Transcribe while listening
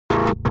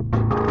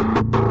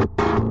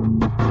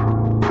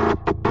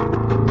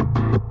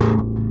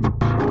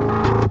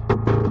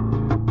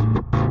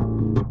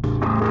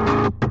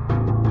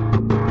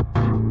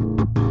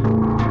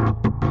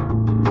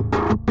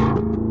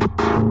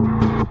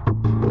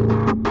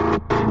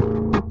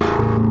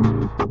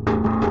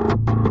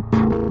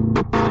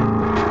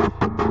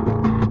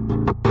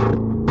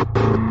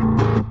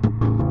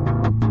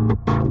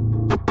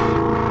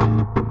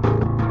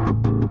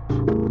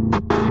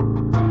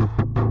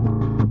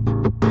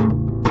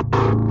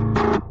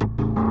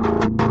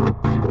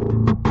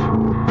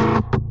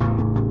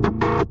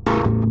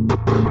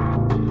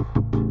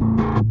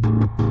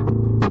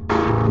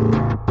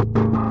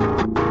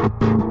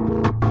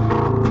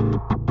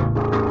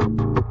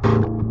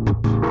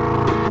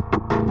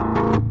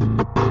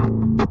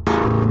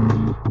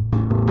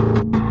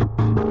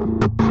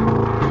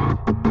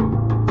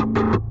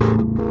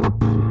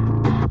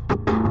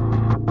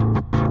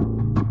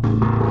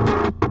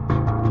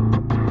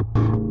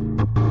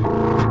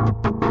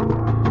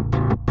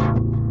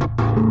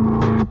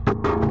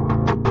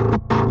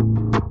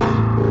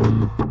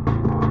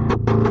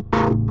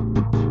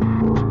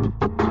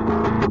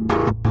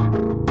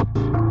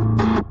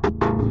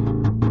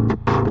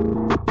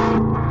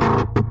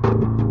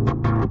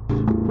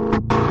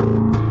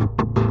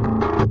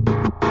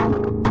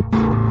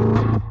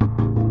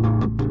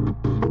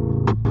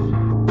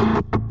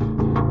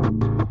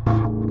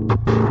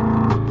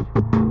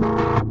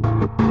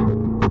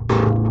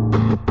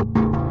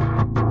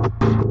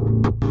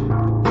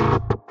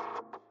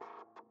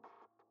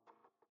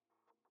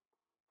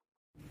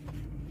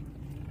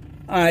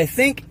I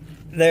think,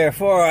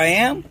 therefore I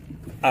am.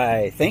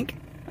 I think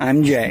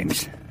I'm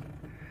James.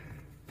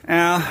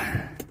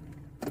 Now,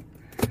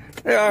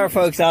 there are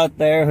folks out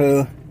there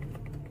who,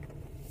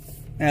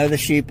 the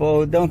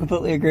sheeple, don't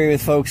completely agree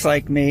with folks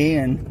like me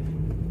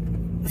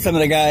and some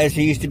of the guys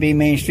who used to be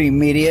mainstream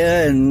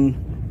media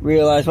and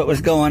realized what was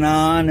going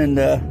on and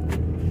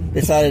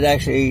decided to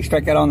actually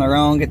strike out on their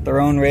own, get their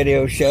own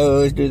radio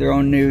shows, do their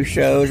own news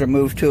shows, or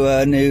move to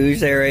a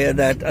news area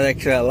that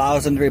actually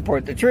allows them to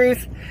report the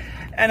truth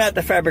and not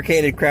the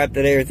fabricated crap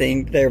that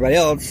everybody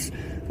else,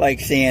 like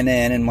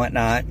CNN and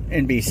whatnot,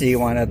 NBC,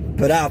 want to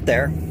put out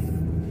there.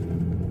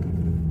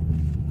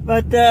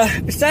 But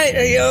besides,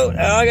 all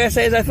I gotta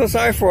say is I feel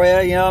sorry for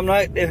you. I'm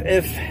not,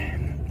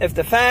 if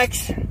the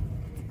facts,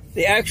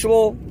 the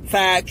actual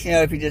facts,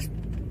 if you just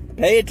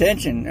pay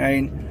attention, I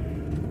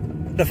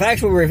mean, the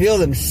facts will reveal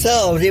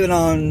themselves, even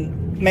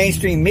on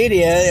mainstream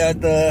media.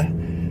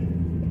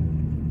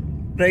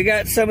 They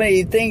got so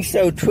many things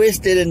so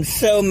twisted and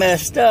so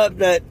messed up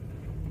that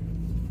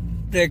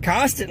they're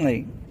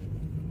constantly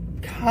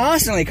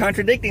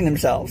contradicting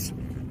themselves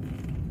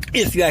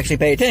if you actually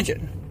pay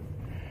attention.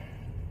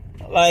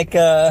 Like,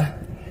 there's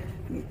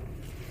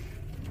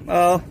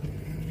a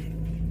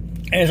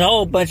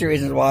whole bunch of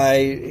reasons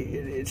why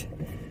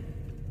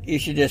you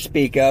should just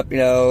speak up.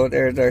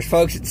 There's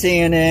folks at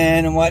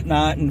CNN and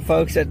whatnot, and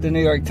folks at the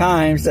New York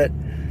Times that,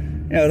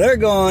 they're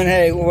going,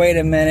 hey, wait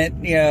a minute,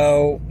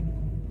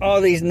 all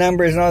these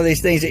numbers and all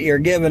these things that you're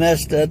giving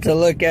us to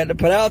look at, to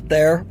put out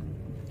there,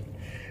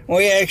 when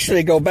we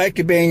actually go back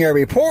to being a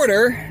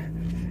reporter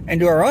and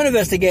do our own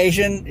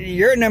investigation,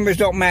 your numbers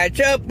don't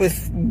match up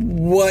with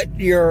what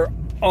your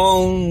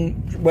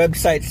own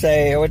websites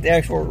say or what the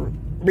actual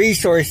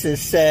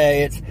resources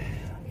say.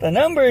 The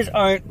numbers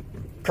aren't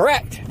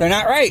correct. They're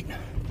not right.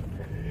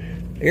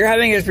 You're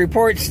having us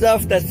report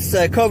stuff that's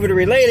COVID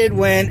related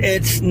when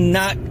it's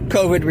not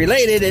COVID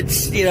related.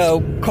 It's,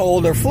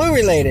 cold or flu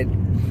related.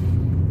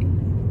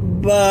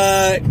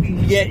 But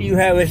yet you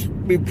have us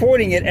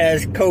reporting it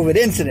as COVID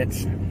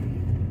incidents.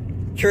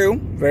 True.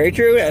 Very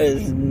true. That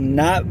is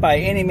not by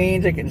any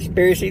means a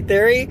conspiracy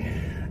theory.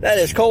 That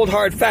is cold,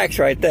 hard facts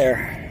right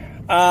there.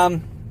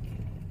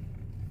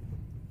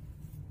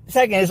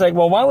 Second, it's like,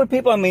 well, why would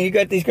people, you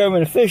got these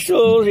government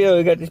officials,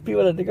 you got these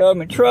people that the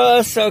government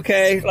trusts,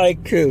 okay,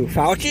 like who?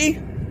 Fauci?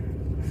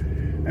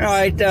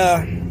 Alright,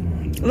 a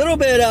little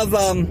bit of,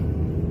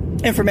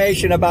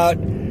 information about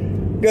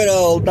good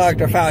old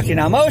Dr. Fauci.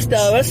 Now, most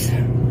of us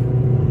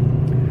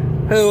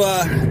who,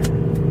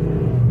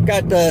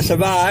 got to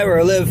survive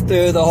or live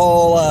through the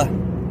whole,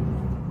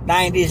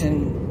 90s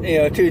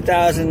and,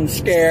 2000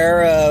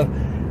 scare of,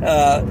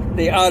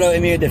 the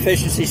autoimmune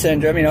deficiency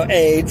syndrome,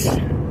 AIDS,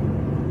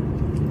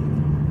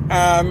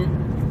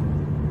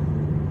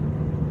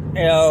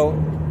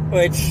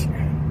 which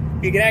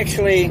you can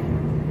actually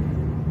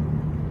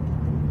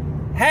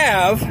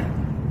have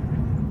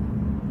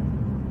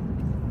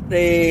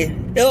the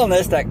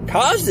illness that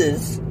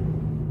causes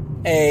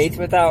AIDS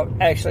without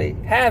actually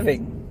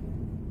having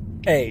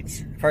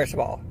AIDS, first of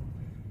all.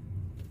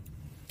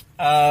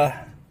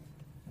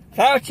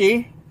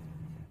 Fauci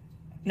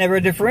never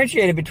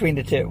differentiated between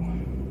the two.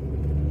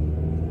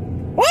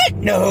 What?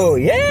 No,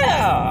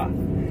 yeah.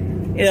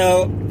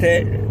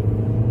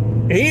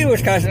 He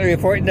was constantly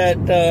reporting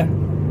that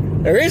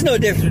there is no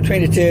difference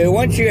between the two.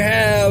 Once you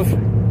have,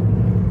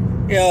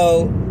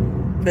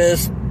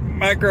 this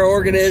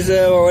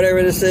microorganism or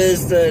whatever this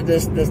is,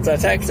 this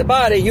attacks the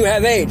body, you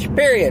have AIDS,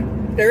 period.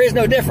 There is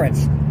no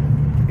difference.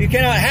 You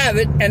cannot have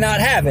it and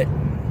not have it.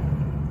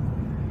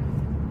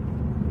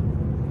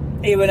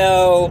 Even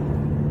though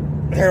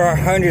there are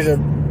hundreds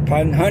of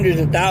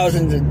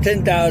thousands and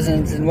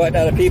 10,000s and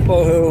whatnot of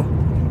people who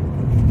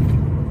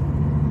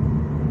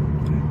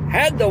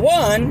had the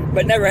one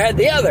but never had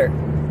the other.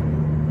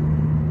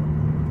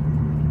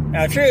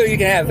 Now, true, you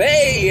can have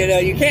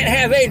AIDS. You can't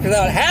have AIDS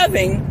without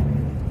having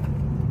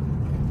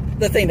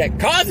the thing that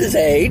causes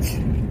AIDS,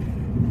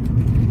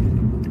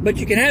 but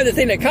you can have the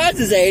thing that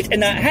causes AIDS and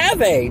not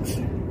have AIDS.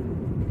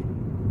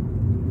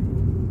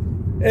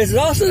 This is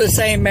also the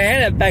same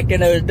man that back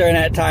during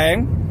that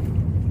time,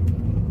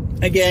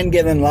 again,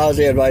 giving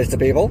lousy advice to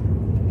people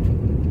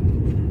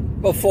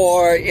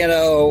before,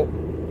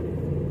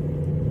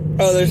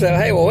 others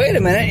said, hey, well, wait a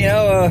minute,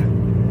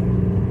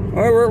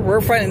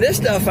 we're finding this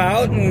stuff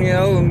out,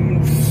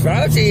 and,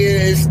 Fauci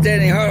is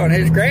standing hard on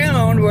his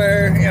ground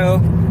where,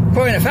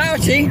 according to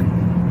Fauci,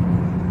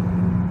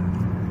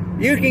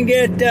 you can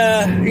get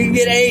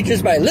AIDS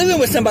just by living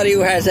with somebody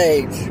who has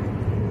AIDS.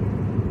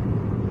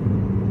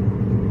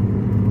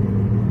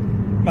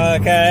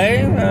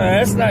 Okay,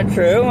 that's not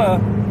true.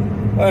 Well,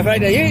 in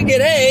fact, you can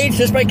get AIDS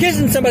just by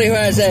kissing somebody who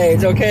has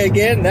AIDS. Okay,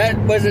 again, that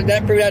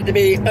proved out to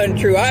be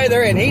untrue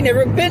either, and he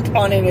never bit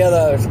on any of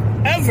those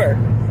ever.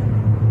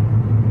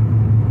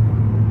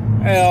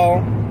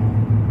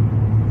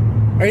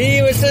 Or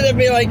he would sit there and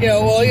be like,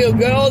 well, you've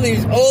got all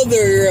these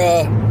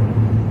other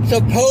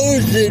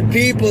supposed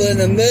people in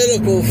the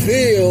medical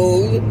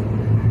field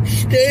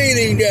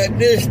stating that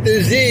this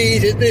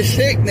disease, that this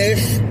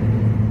sickness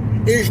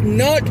is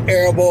not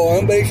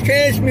airborne, but it's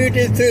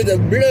transmuted through the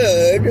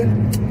blood,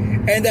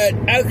 and that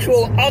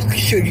actual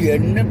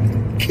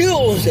oxygen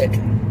kills it.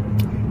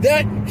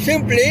 That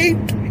simply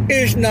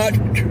is not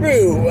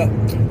true.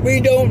 We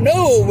don't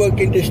know what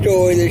can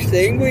destroy this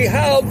thing. We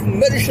have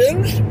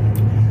medicines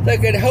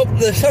that can help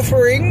the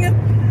suffering,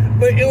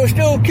 but it will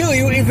still kill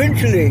you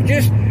eventually.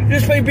 Just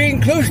by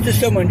being close to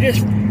someone,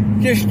 just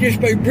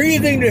by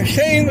breathing the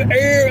same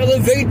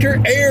elevator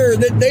air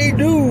that they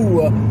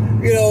do.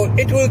 You know,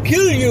 it will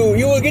kill you.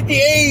 You will get the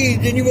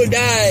AIDS and you will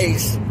die.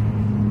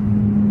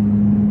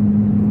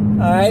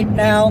 Alright,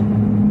 now,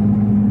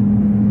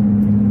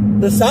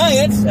 the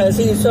science, as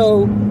he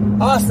so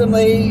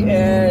awesomely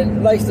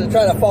and likes to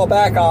try to fall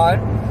back on,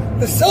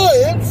 the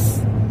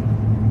science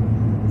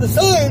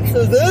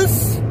of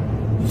this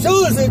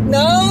shows it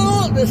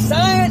now. The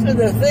science of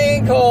the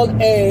thing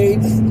called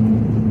AIDS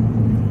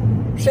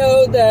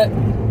showed that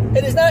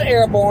it is not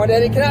airborne,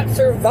 that it cannot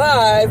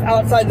survive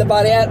outside the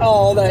body at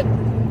all, that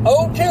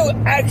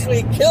O2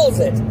 actually kills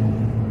it.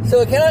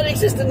 So it cannot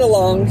exist in the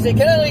lungs, it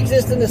cannot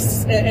exist in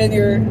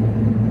your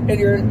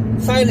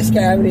sinus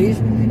cavities,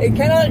 it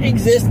cannot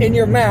exist in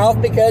your mouth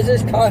because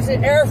there's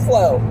constant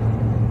airflow.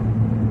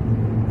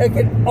 It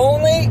can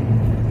only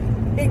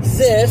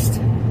exist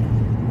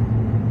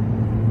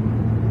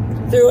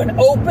through an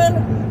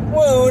open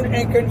wound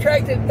and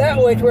contract it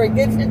that way to where it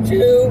gets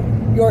into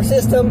your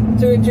system,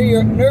 into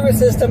your nervous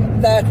system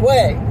that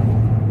way.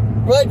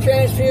 Blood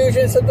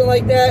transfusion, something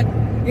like that,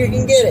 you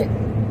can get it.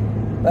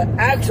 But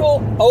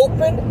actual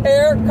open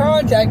air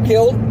contact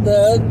kills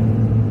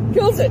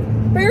it.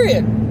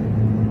 Period.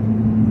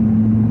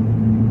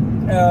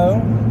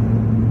 No.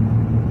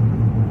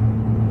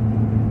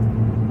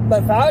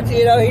 But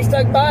Fauci, he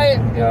stuck by it.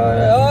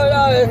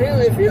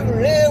 If you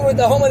live with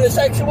the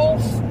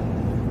homosexuals,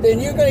 then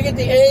you're going to get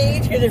the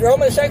AIDS, because if you're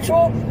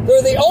homosexual,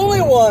 they're the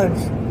only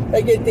ones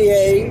that get the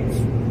AIDS.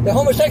 The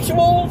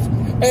homosexuals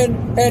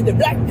and the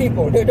black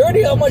people, they're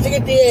the only ones that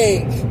get the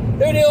AIDS.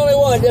 They're the only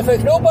ones. If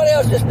it's nobody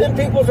else, just them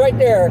people's right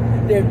there.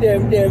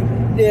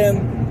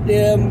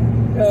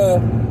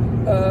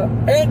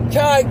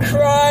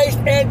 Anti-Christ,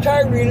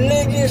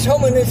 anti-religious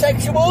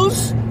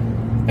homosexuals,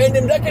 and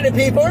them looking at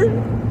people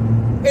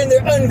in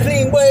their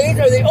unclean ways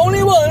are the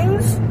only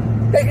ones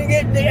that can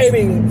get the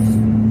AIDS.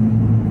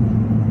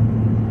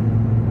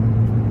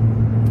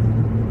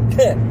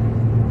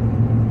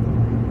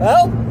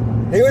 Well,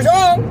 he was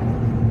wrong.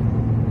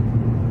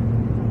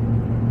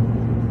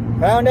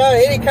 Found out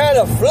any kind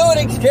of fluid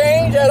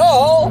exchange at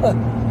all,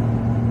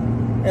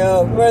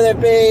 whether it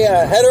be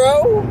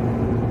hetero,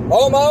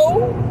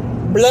 homo,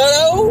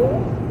 bloodo,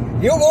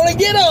 you're going to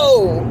get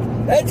O.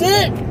 That's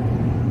it.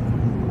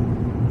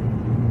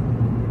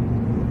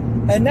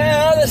 And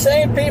now the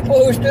same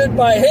people who stood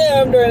by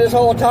him during this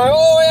whole time,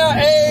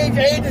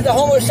 AIDS is a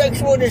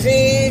homosexual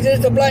disease,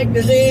 it's a black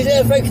disease,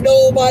 it affects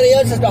nobody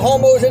else, it's the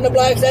homos and the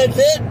blacks, that's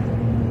it.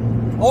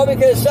 All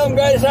because some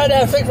guy decided to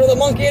have sex with a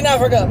monkey in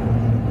Africa.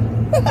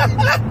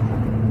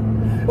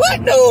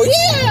 What? No,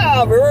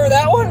 yeah, remember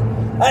that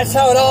one? That's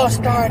how it all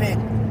started.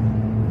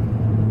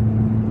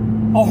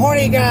 A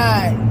horny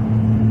guy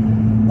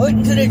went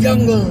into the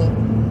jungle,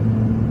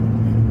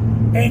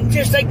 and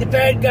just like the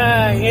bad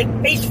guy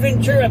in Ace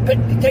Ventura, Pet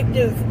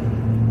Detective,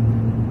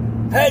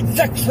 had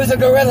sex with a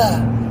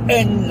gorilla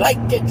and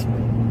liked it.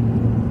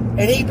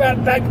 And he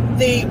brought back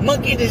the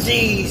monkey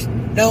disease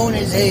known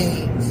as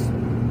AIDS.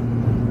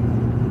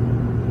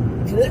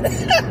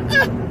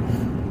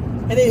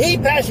 And then he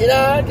passed it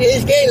on to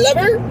his gay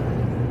lover.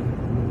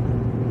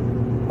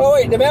 Oh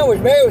wait, the man was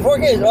married with 4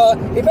 kids.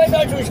 He passed it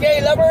on to his gay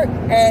lover,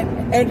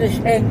 and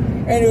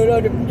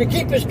to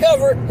keep his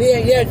cover,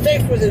 he had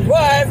sex with his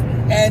wife,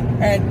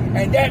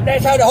 and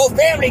that's how the whole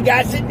family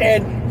got it.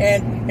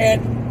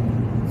 And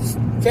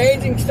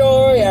changing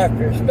story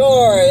after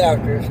story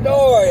after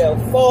story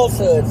of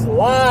falsehoods,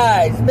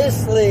 lies,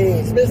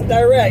 misleads,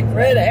 misdirect,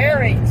 red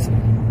herrings.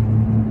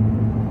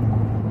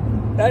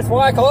 That's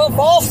why I call him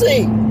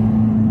falsy.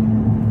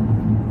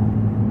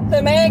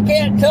 The man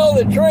can't tell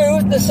the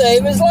truth to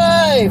save his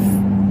life.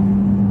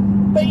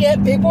 But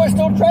yet people are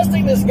still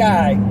trusting this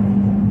guy.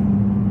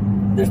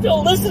 They're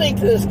still listening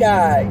to this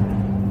guy.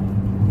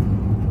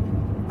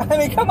 I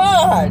mean, come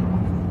on.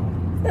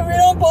 If you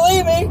don't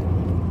believe me,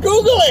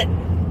 Google it.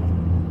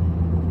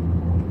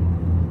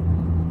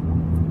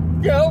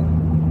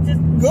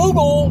 Just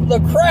Google the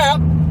crap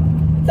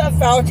that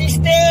Fauci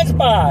stands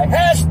by,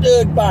 has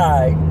stood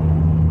by.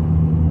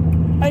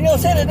 And you'll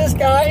see that this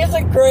guy is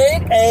a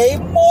grade A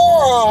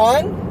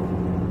moron,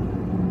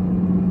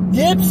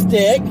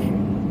 dipstick.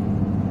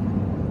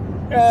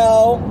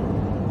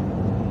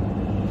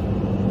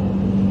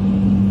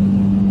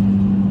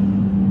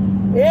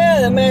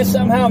 Yeah, the man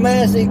somehow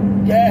managed to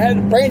have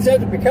the brain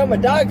cells to become a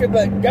doctor,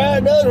 but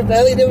God knows what the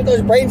hell he did with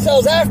those brain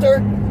cells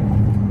after.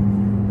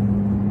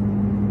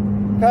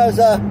 Because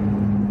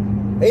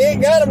he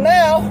ain't got them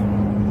now.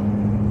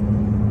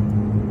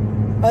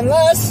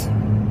 Unless,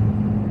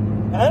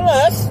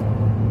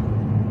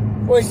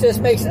 which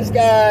just makes this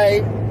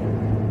guy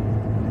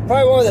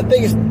probably one of the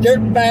biggest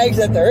dirt bags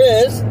that there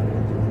is.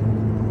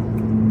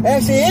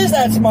 actually is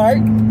that smart,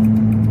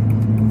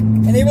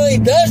 and he really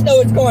does know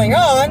what's going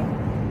on.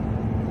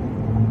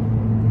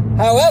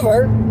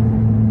 However,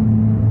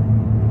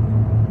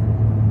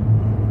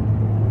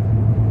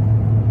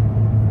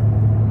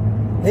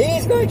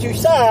 he's going to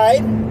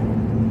side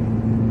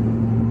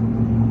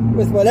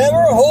with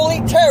whatever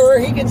holy terror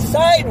he can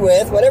side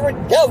with, whatever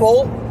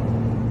devil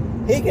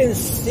he can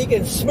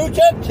smooch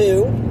up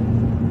to,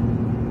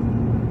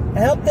 and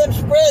help them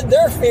spread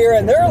their fear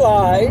and their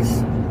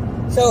lies,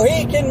 so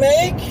he can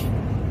make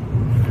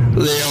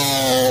the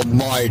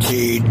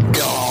almighty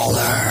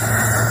dollar.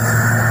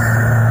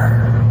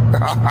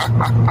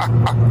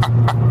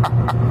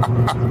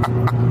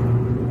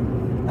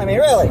 I mean,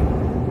 really.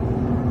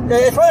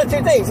 It's one of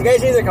two things. The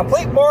guy's either a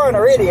complete moron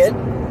or idiot,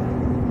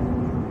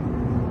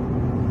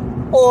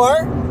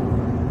 or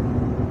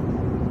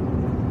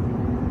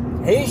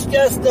he's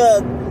just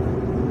a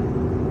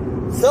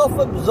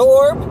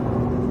self-absorbed,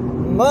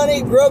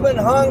 money-grubbing,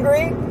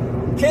 hungry,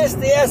 kiss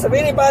the ass of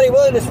anybody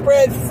willing to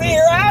spread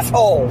fear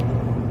asshole.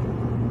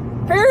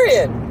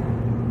 Period.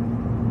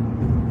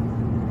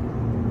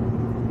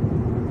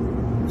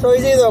 So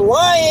he's either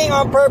lying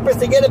on purpose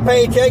to get a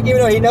paycheck, even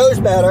though he knows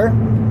better,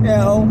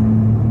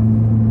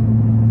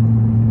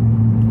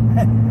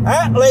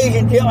 That, ladies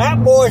and gentlemen,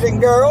 that, boys and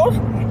girls,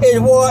 is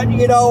what,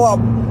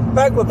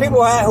 back with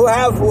people who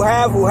have a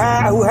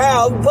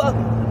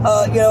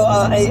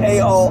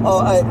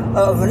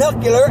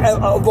vernacular,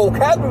 a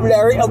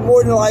vocabulary of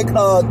more than like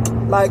that,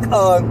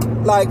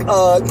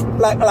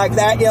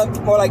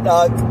 more like,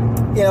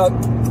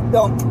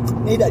 don't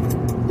need to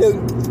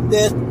do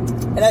this,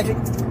 and actually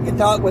can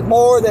talk with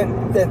more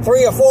than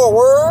 3 or 4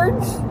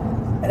 words,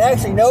 and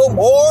actually know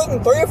more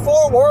than 3 or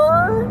 4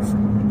 words.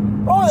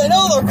 Oh, they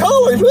know their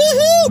colors,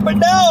 woohoo! But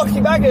now, see,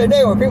 back in the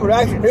day when people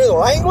actually knew the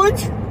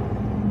language,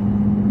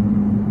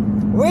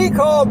 we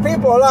call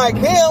people like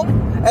him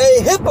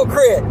a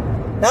hypocrite.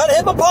 Not a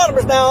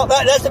hippopotamus now,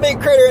 that's a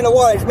big critter in the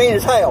water, it's mean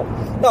as hell.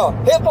 No,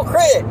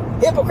 hypocrite.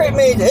 Hypocrite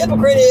means, a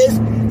hypocrite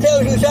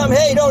tells you something,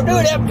 hey, don't do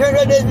that, but turns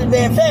out they do the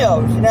damn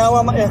selves.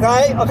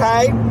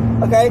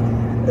 Okay?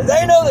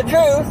 They know the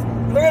truth,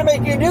 they're gonna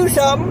make you do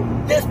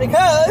something just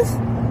because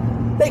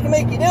they can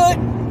make you do it,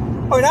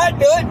 or not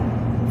do it,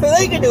 so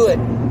they can do it.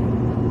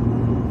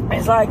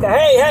 It's like,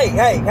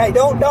 hey,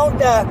 don't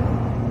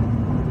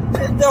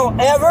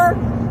ever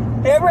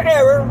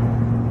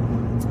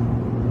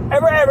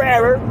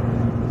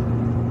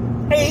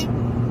eat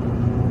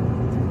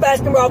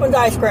Baskin Robbins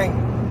ice cream.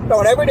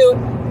 Don't ever do it.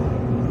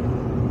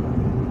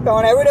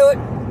 Don't ever do it.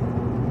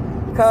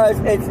 Because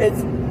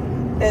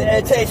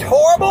it's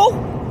horrible.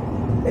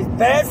 It's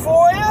bad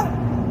for you.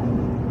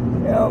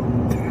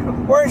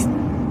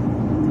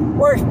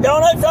 Worst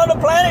donuts on the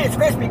planet is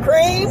Krispy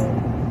Kreme.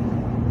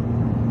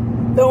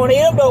 Don't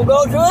eat them. Don't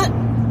go to it.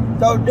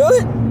 Don't do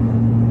it.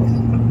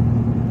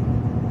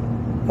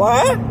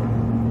 Why?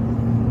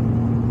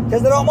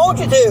 Because they don't want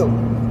you to.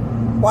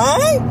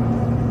 Why?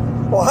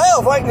 Well,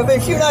 hell, if I can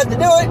convince you not to do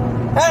it,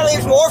 that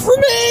leaves more for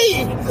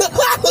me.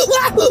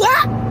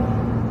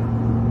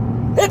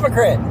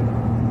 Hypocrite.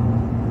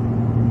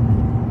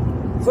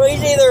 So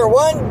he's either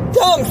one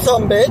dumb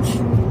sumbitch,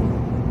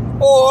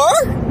 or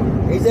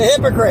he's a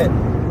hypocrite.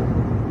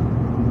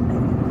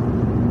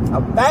 A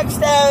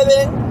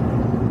backstabbing,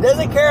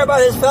 doesn't care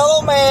about his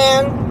fellow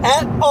man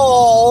at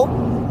all.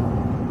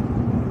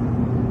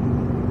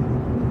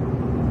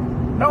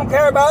 Don't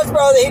care about his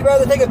brother. He'd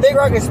rather take a big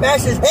rock and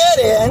smash his head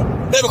in.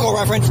 Biblical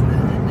reference.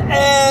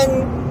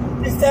 And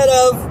instead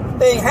of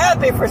being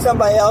happy for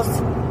somebody else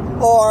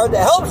or to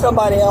help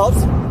somebody else,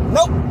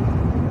 nope.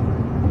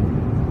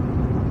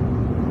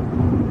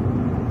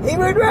 He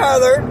would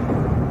rather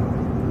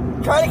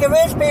try to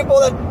convince people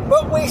that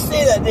what we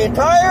see, that the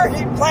entire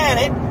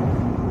planet,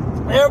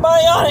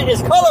 everybody on it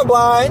is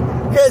colorblind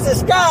because the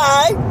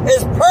sky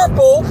is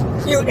purple,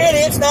 you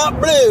idiots, not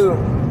blue.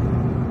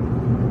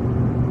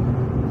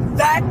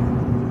 That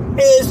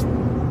is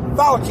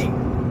Fauci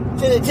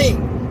to the T.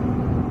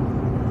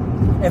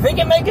 If he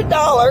can make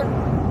 $1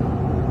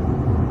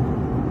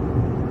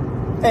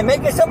 and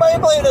making somebody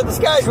believe that the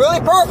sky is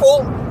really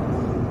purple,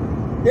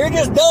 you're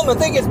just dumb and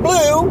think it's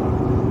blue,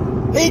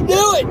 he'd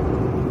do it.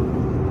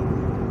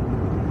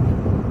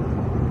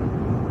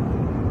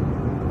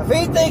 If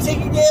he thinks he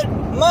can get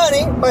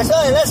money by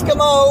selling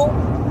Eskimo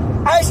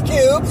ice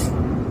cubes,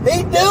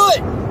 he'd do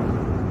it.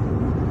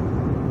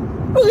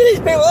 Look at these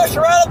people, they're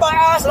surrounded by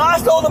ice and I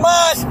stole them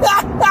ice.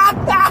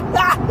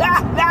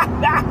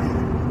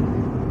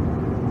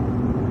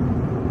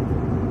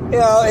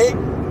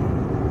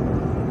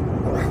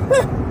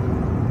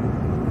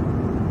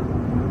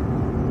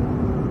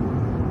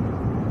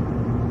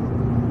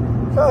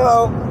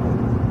 So,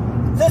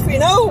 since we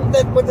know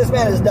that what this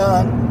man has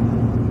done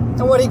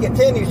and what he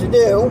continues to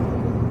do,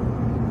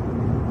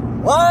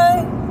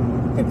 why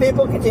do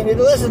people continue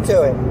to listen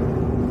to him?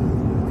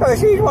 Because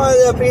he's one of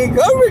the people,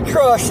 government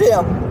trusts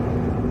him.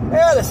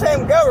 They're the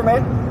same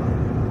government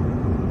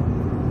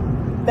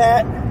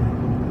that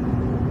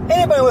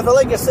anybody with a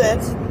lick of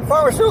sense,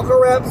 pharmaceutical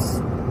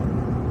reps,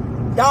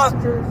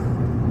 doctors,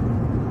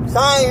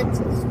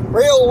 scientists,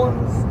 real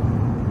ones,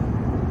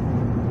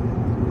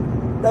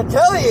 that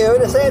tell you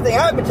the same thing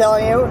I've been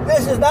telling you.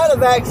 This is not a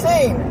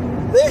vaccine.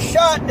 This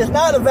shot is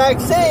not a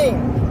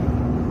vaccine.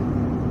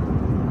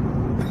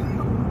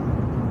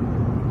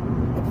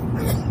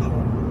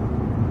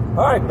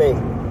 All right, B.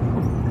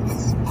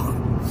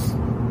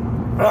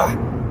 A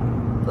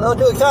little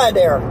too excited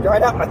there.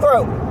 Dried out my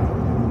throat.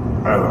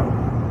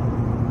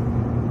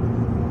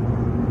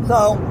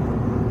 So,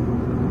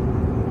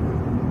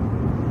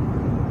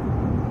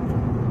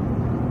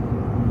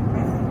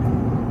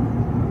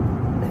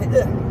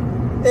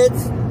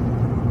 it's,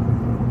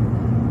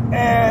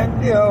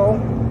 and, you know,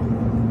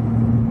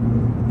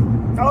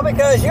 all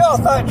because you all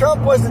thought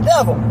Trump was the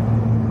devil.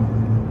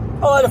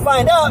 Only to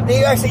find out that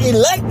you actually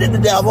elected the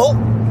devil.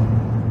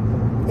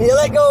 You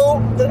let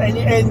go, and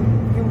you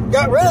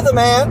got rid of the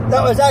man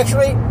that was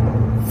actually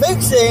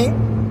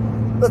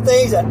fixing the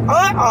things that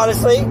I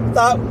honestly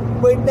thought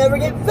would never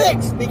get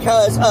fixed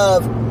because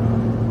of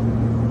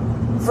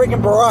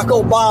freaking Barack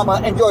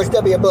Obama and George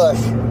W. Bush.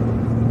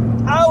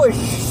 I was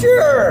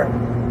sure,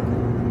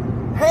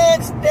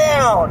 hands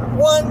down,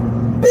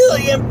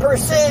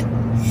 1,000,000,000%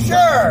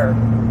 sure,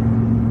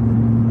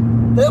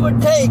 that it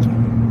would take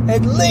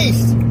at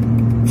least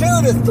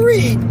 2 to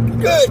 3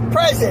 good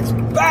presidents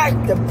back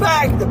to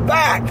back to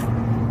back.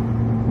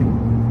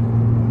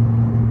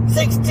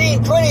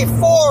 16,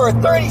 24,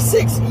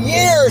 36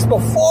 years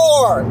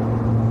before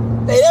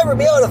they'd ever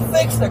be able to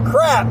fix the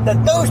crap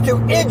that those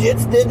two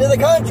idiots did to the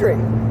country.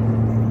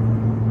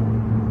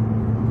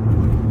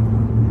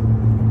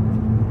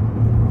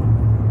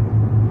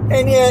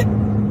 And yet,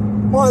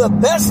 one of the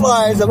best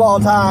lies of all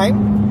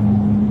time,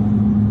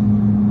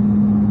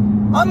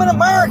 I'm an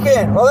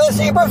American. Well, let's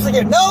see your birth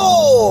certificate.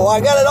 No, I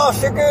got it all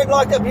secured and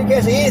locked up. You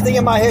can't see anything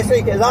in my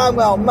history because I'm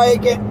going to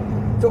make it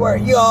to where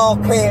y'all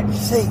can't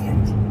see it.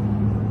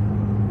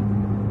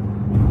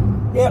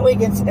 Yeah, we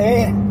can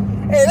say,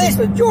 at least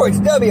with George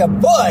W.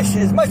 Bush,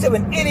 as much of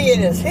an idiot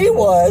as he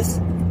was,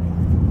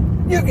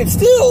 you can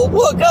still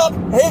look up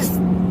his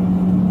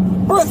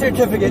birth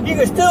certificate. You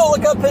can still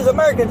look up his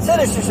American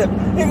citizenship.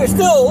 You can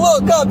still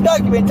look up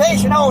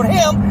documentation on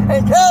him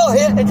and tell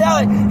him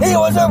he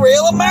was a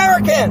real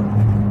American.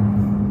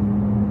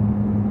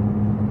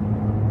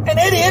 An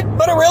idiot,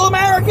 but a real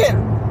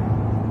American.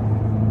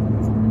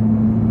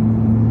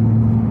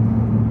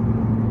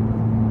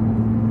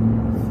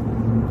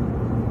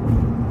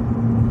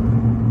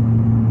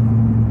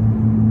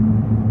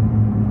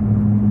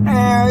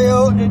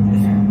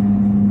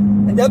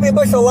 And W.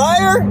 Bush a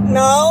liar?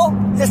 No,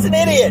 just an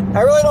idiot.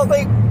 I really don't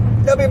think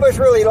W. Bush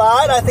really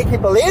lied. I think he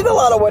believed a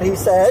lot of what he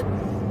said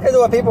because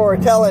of what people were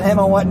telling him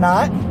and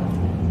whatnot.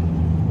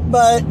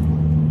 But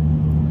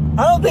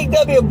I don't think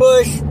W.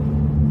 Bush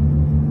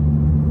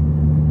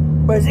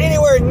was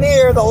anywhere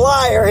near the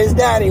liar his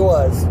daddy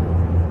was.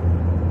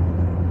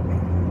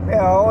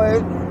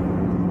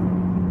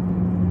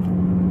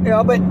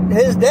 But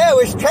his dad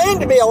was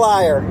trained to be a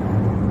liar.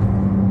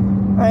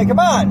 I mean, come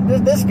on.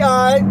 This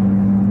guy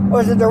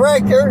was a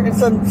director in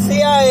some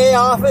CIA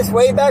office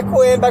way back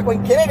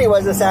when Kennedy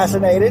was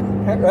assassinated.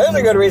 There's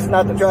a good reason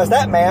not to trust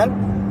that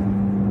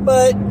man.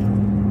 But,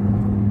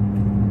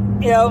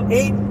 he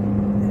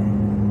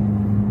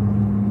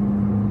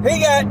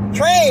got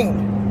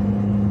trained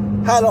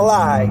how to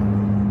lie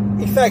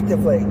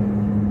effectively.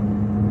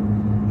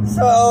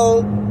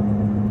 So,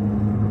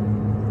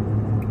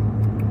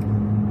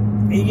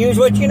 you use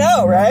what you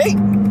know, right?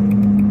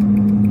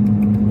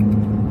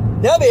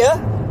 W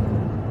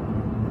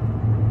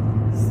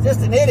is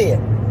just an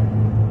idiot.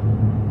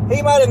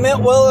 He might have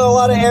meant well in a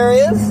lot of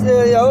areas.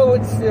 There's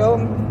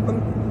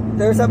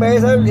some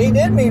areas that he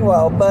did mean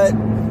well, but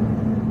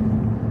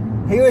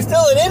he was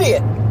still an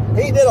idiot.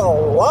 He did a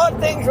lot of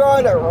things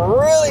wrong that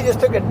really just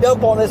took a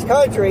dump on this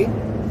country.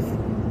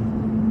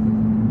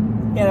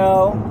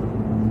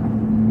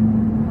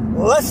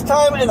 Less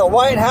time in the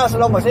White House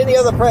than almost any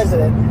other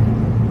president.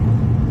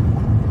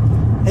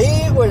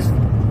 He was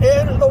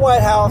in the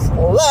White House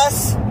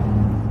less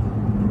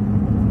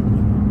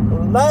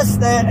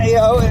than, he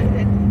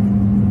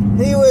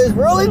was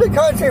ruling the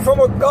country from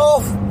a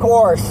golf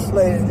course,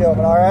 ladies and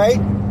gentlemen, all right?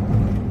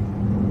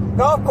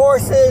 Golf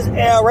courses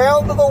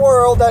around the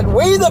world that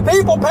we the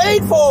people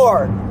paid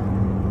for,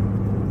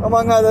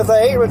 among other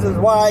things, which is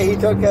why he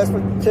took us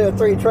to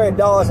 $3 trillion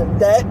in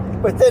debt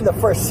within the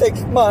first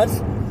 6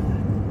 months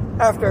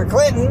after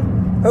Clinton,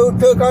 who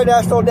took our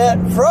national debt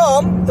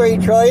from $3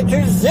 trillion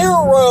to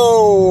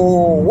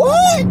 0.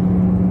 What?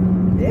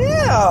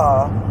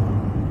 Yeah.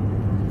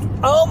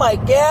 Oh my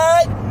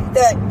God,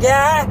 that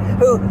guy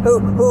who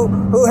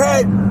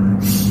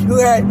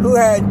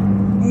had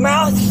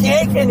mouth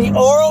shake in the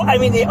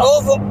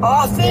Oval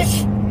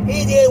Office.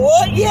 He did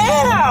what?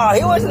 Yeah,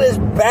 he wasn't as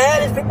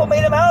bad as people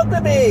made him out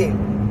to be.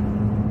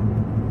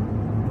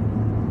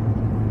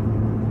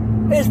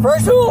 His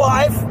personal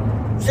life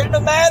shouldn't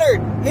have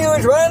mattered. He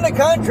was running the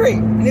country,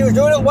 and he was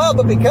doing it well,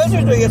 but because he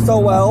was doing it so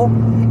well,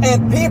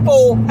 and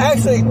people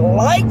actually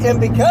liked him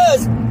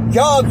because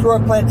jobs were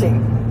plenty,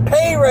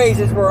 pay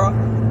raises were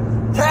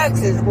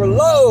Taxes were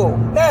low.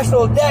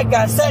 National debt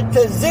got set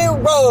to 0.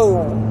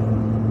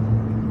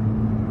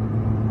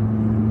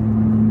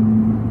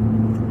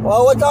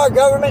 Well, what's our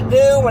government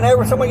do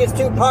whenever someone gets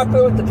too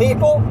popular with the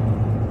people?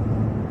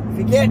 If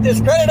you can't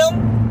discredit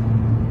them,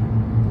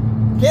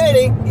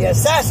 Kennedy, you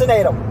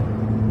assassinate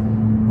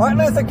them. Martin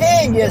Luther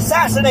King, you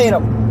assassinate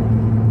them.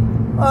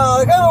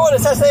 The government would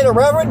assassinate a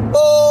reverend?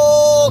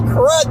 Bull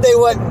crud, they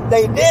wouldn't.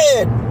 They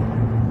did.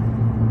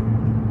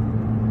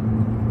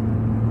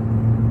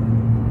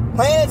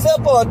 Plain and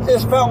simple.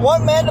 Just found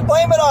one man to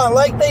blame it on,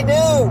 like they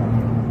do.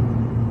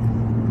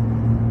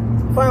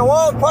 Find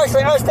one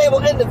partially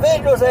unstable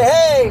individual, say,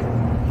 hey,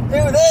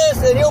 do this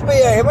and you'll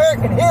be an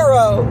American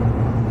hero.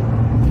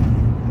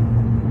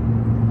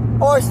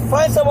 Or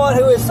find someone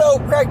who is so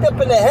cracked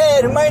up in the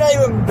head who might not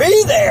even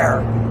be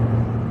there.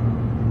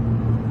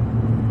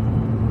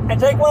 And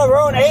take one of our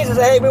own aides and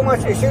say, hey, we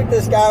want you to shoot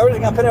this guy. We're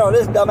just going to put it on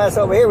this dumbass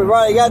over here. We've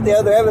already got the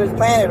other evidence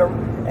planted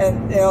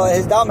and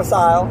his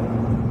domicile.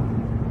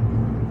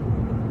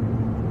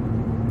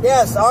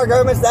 Yes, our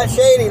government's that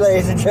shady,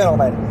 ladies and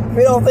gentlemen. If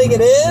you don't think it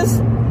is,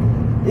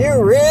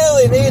 you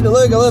really need to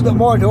look a little bit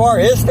more into our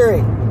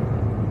history.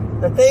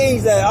 The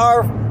things that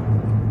our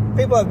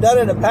people have done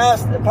in the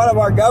past, part of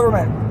our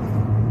government.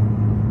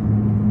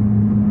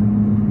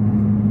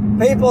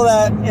 People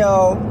that,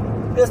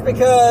 just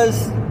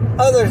because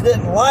others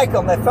didn't like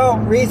them, they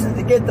found reasons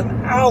to get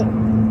them out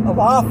of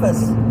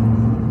office.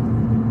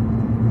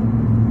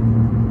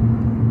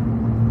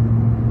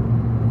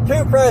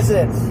 2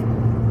 presidents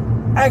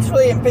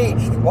actually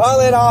impeached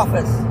while in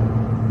office.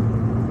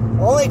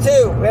 Only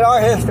 2 in our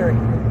history.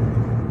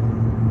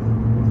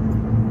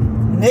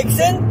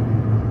 Nixon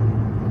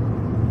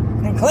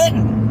and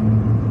Clinton.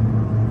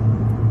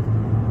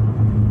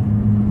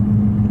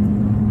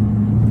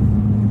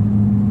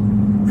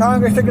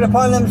 Congress took it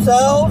upon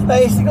themselves,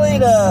 basically,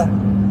 to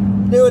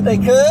do what they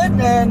could,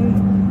 and,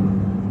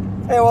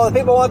 hey, well, the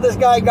people want this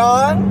guy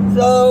gone,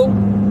 so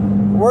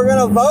we're going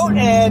to vote,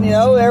 and,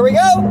 there we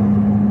go.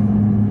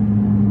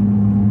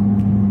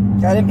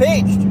 Got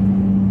impeached.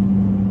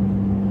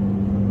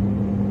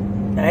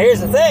 Now, here's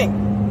the thing.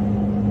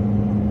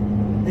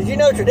 Did you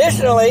know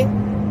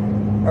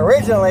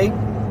originally,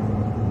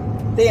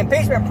 the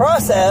impeachment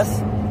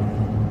process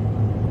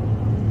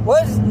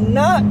was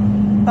not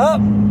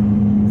up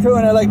to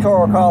an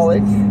electoral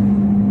college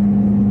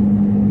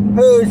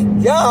whose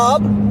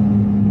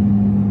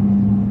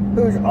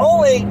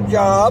only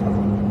job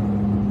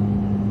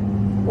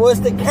was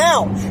to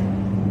count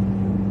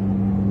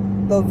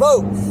the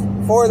votes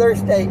for their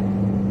state.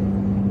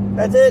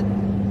 That's it.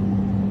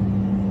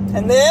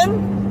 And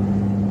then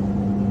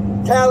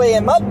tally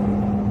them up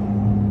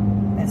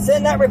and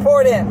send that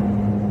report in.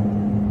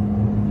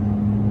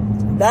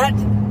 That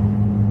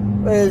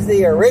was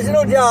the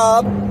original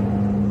job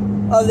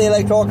of the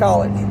Electoral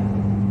College.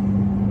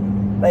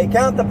 They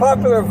count the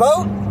popular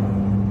vote,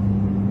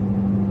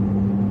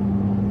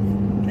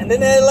 and then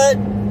they let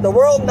the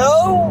world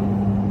know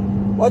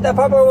what that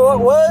popular vote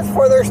was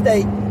for their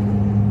state.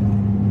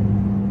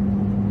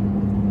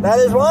 That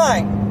is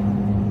why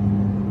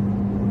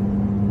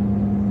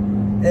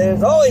it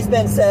has always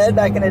been said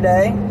back in the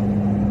day,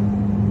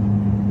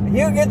 if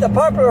you get the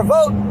popular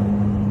vote,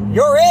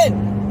 you're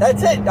in.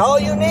 That's it. All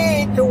you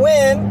need to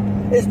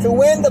win is to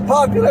win the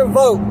popular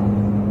vote.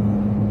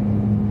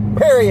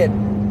 Period.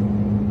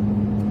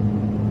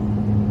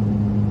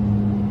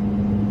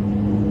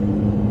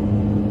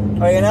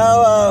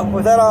 Well,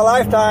 within our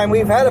lifetime,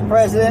 we've had a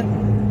president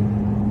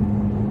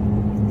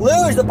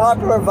lose the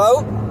popular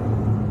vote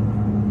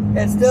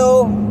and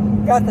still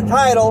got the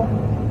title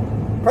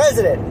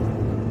president.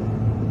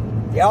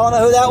 Y'all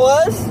know who that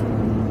was?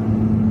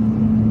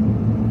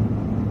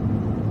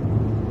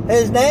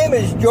 His name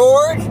is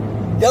George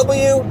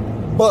W.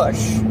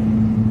 Bush.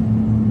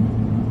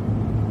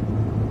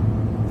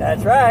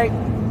 That's right.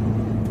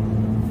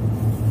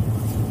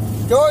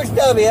 George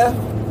W.,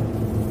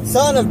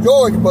 son of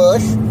George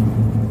Bush,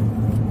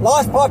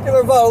 lost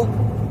popular vote,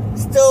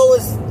 still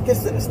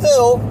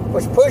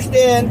was pushed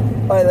in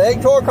by the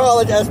Electoral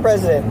College as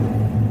president.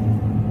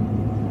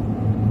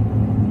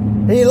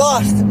 He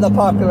lost the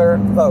popular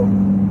vote.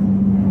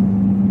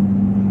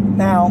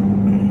 Now,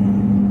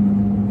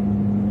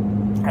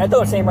 that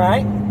don't seem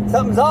right.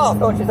 Something's off,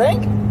 don't you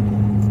think?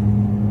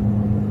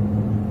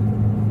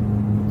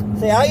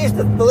 See, I used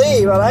to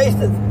believe, and I used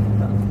to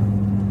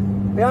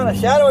beyond a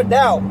shadow of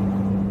doubt,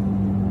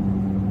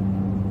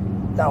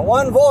 that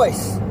one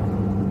voice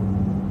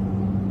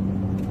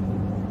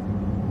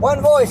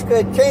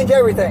could change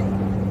everything.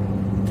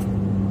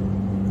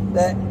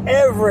 That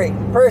every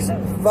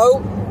person's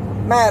vote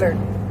mattered.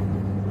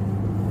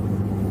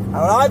 And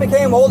when I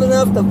became old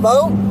enough to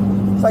vote,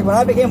 it's like when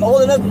I became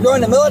old enough to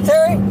join the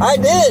military, I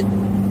did.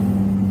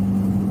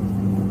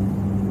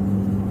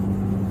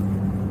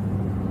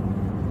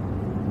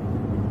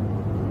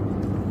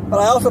 But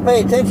I also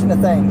pay attention to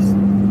things.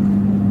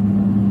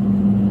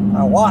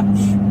 I watch.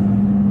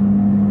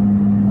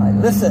 I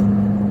listen.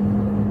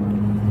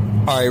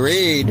 I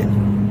read.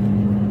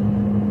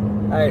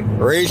 I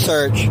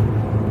research.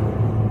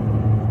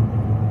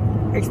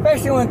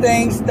 especially when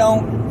things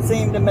don't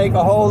seem to make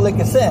a whole lick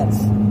of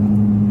sense.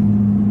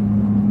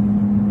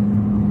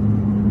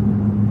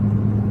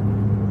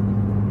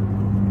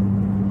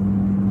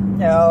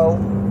 You know,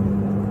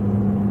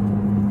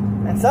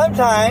 and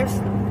sometimes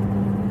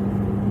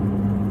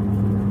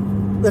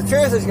the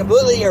truth is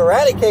completely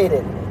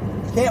eradicated.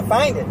 You can't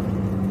find it.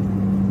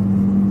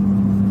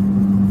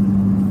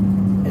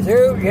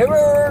 There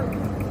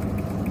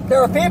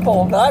are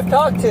people that I've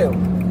talked to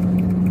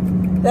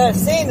that have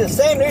seen the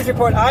same news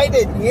report I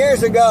did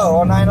years ago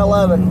on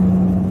 9/11.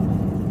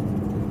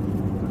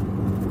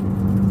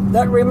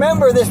 That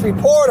remember this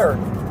reporter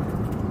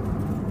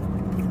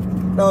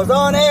that was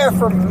on air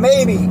for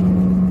maybe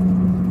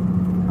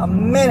a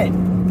minute,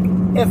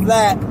 if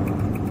that,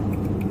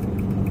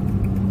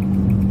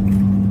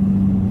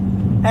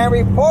 and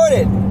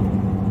reported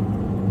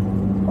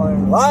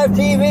on live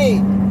TV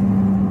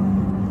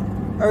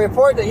a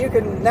report that you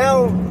can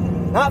now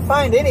not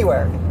find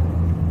anywhere.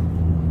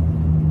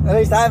 At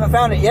least I haven't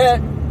found it yet.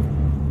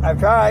 I've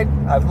tried.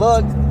 I've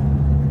looked.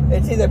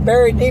 It's either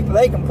buried deep or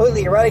they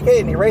completely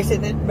eradicated and erased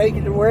it and make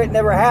it to where it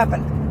never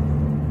happened.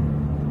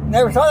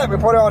 Never saw that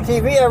reporter on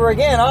TV ever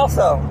again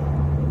also.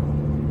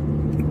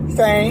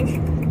 Strange.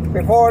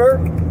 Reporter.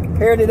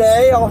 Here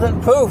today. All of a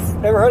sudden, poof.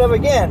 Never heard of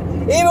again.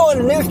 Even when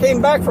the news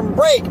came back from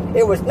break,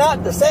 it was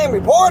not the same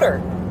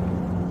reporter.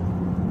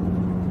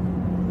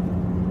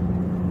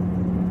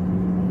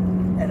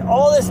 And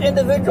all this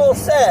individual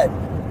said,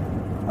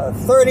 a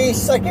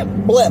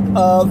 30-second blip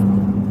of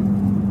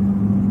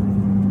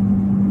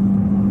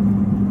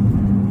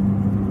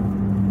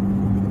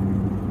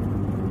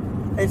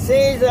it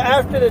seems that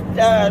after the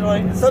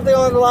something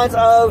along the lines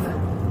of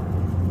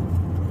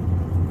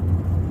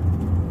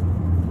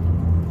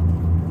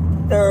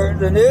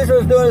the news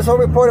was doing this whole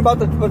report about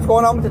what's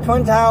going on with the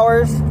Twin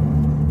Towers,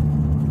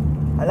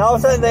 and all of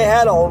a sudden they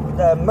had one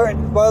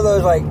of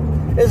those like,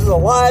 this is a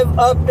live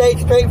update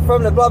straight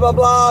from the blah blah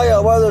blah, you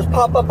know, one of those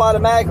pop up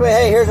automatically,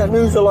 hey, here's a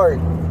news alert,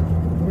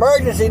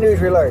 emergency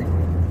news alert,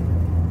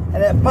 and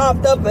it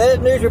popped up, and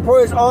that news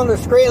report is on the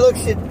screen.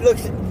 It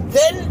looks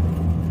dead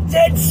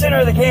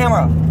center of the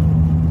camera.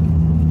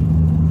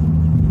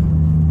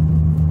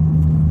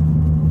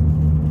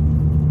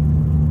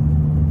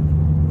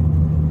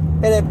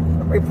 And it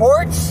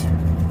reports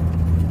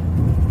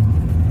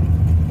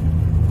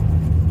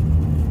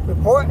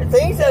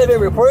things that have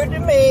been reported to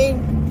me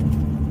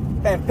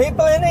and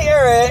people in the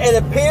area. It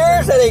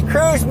appears that a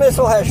cruise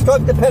missile has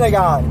struck the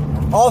Pentagon.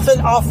 All of a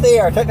sudden, off the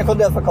air, technical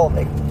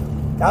difficulty.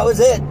 That was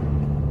it.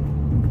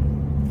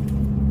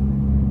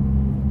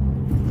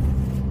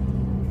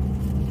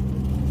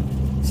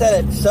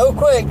 Said it so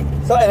quick,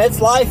 and it's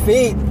live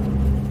feed.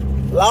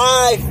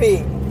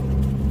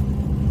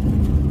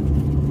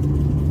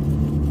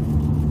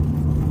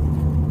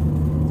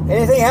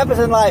 Anything happens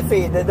in live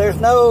feed. There's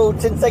no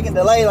 10-second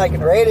delay like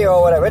in the radio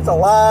or whatever. It's a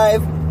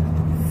live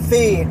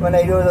feed when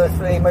they do those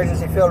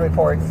emergency field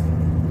reports.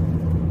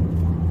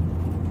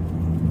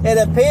 It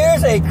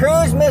appears a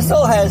cruise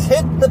missile has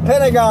hit the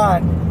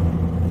Pentagon.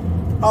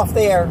 Off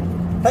the air.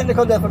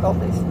 Technical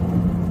difficulties.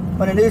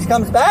 When the news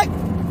comes back,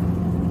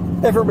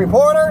 different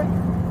reporter,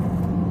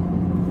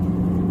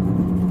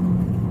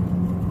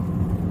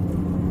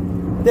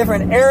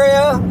 different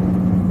area,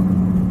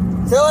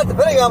 still at the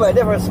Pentagon, but a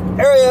different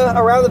area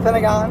around the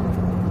Pentagon,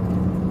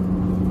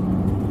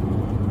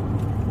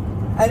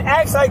 and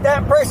acts like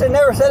that person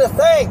never said a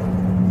thing.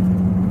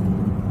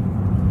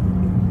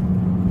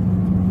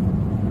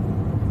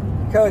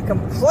 So it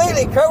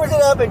completely covers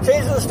it up and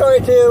changes the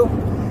story to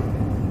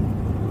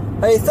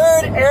a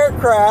third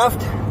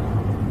aircraft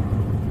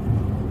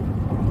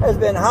has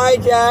been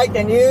hijacked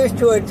and used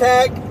to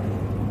attack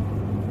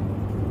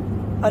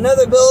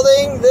another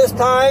building. This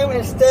time,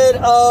 instead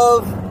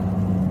of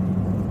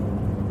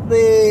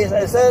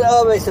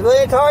a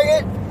civilian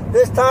target,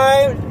 this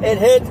time it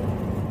hit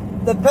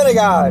the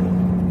Pentagon.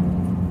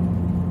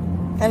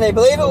 And they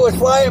believe it was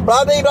flying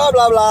blah blah blah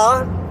blah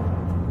blah,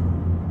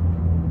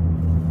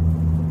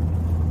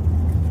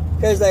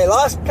 because they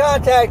lost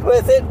contact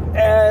with it,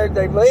 and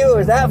they believe it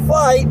was that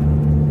flight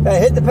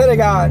that hit the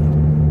Pentagon.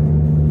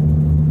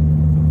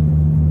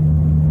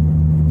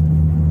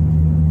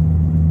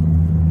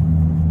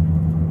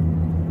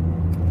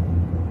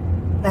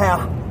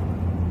 Now,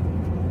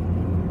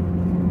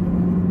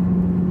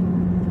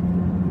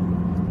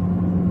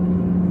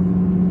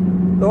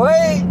 the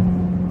way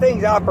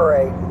things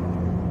operate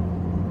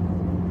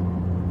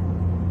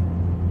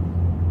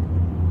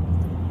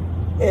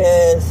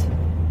is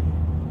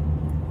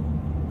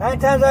 9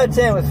 times out of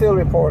 10 with field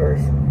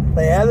reporters,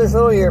 they have this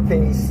little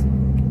earpiece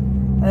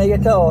and they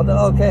get told,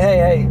 okay,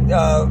 hey,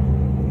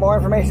 more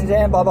information's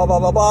in, blah, blah, blah,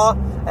 blah, blah.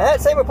 And that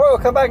same reporter will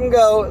come back and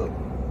go,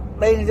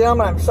 ladies and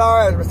gentlemen, I'm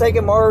sorry, I was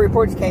mistaken. More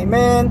reports came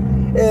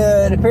in.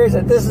 It appears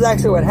that this is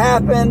actually what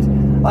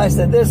happened. I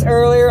said this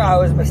earlier. I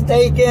was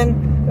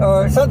mistaken,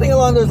 or something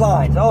along those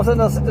lines. All of a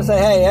sudden, they'll say,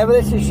 hey,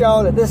 evidence has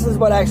shown that this is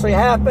what actually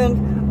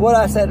happened. What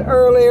I said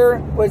earlier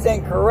was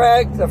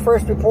incorrect. The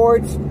first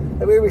reports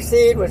that we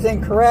received was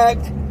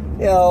incorrect.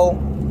 You know,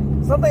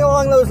 something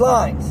along those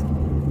lines.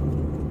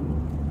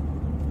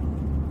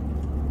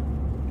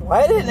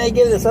 Why didn't they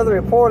give this other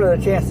reporter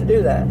a chance to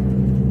do that?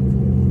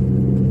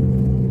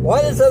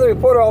 Why did this other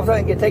reporter all of a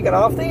sudden get taken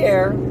off the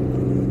air?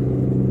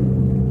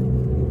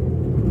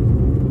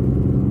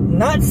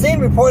 Not seen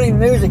reporting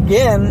the news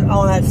again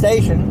on that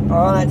station or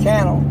on that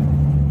channel.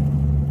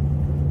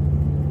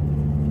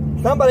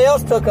 Somebody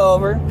else took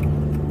over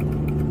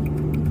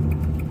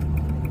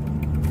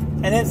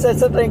and then said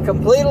something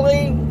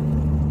completely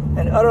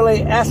and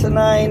utterly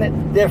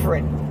asinine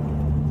different.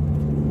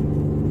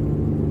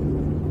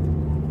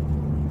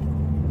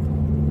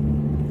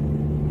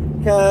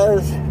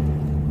 Because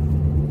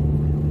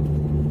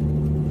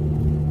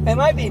it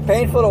might be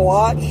painful to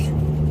watch,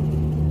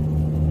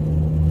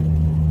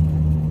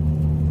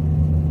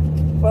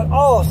 but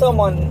all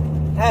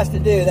someone has to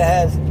do that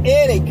has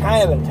any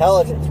kind of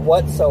intelligence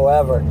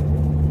whatsoever.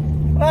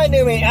 I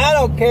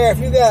don't care if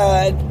you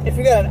got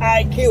an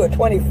IQ of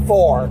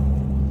 24.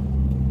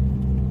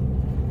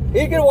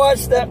 You can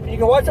watch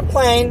a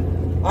plane,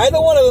 either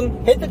one of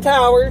them, hit the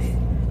towers,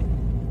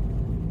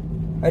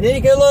 and then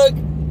you can look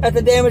at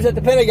the damage at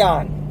the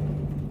Pentagon.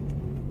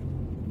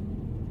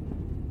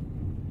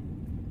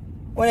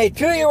 When a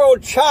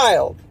 2-year-old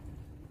child,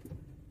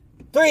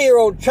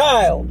 3-year-old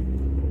child,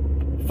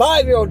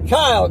 5-year-old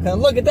child can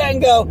look at that and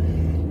go,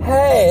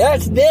 hey,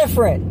 that's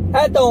different.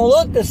 That don't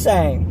look the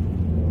same.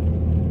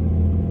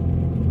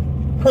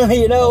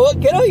 You know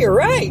what, kiddo, you're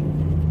right.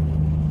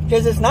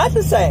 Because it's not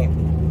the same.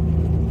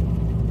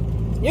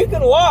 You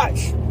can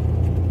watch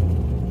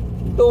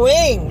the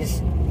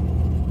wings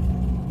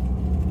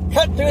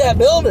cut through that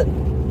building.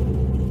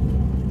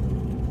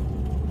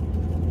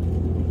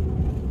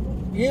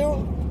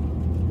 You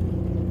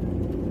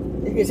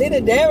can see the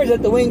damage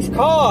that the wings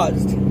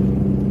caused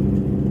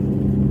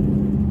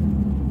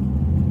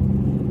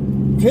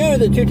to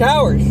the two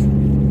towers.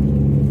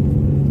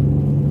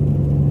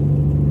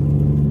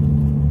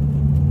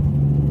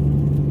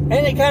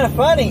 Ain't it kind of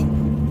funny?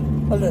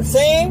 It was the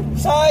same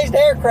sized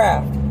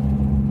aircraft,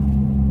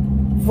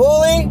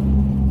 fully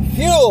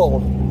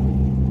fueled.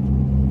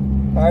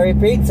 I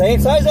repeat, same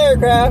size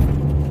aircraft,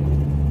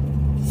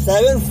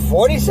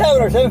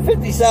 747 or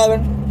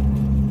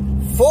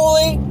 757,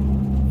 fully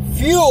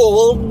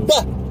fueled,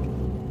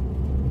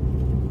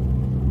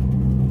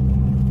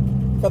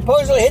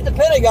 supposedly hit the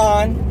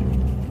Pentagon,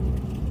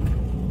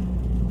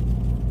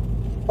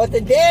 but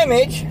the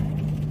damage,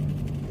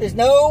 there's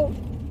no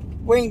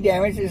wing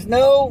damage,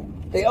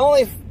 the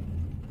only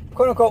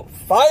quote unquote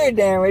fire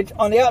damage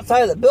on the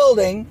outside of the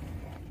building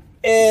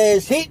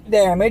is heat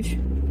damage.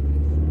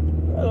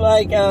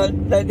 Like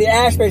the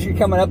ash basically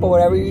coming up or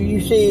whatever,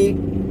 you see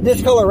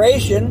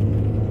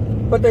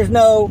discoloration, but there's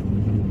no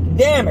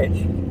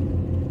damage.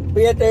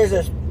 But yet there's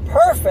this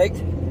perfect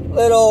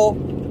little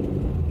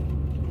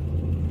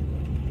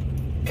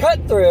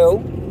cut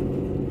through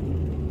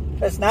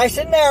that's nice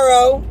and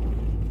narrow.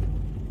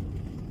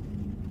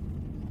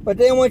 But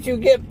then once you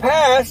get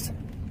past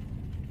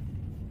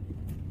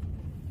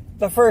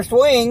the first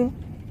wing,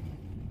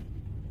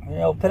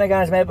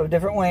 Pentagon's made up of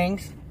different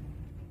wings,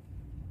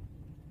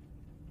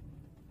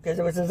 because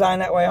it was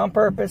designed that way on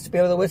purpose to be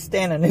able to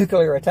withstand a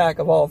nuclear attack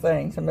of all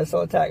things, a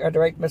missile attack, a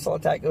direct missile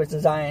attack. It was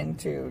designed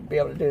to be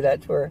able to do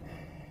that, to where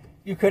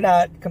you could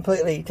not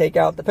completely take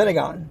out the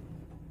Pentagon.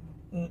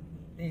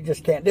 You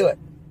just can't do it.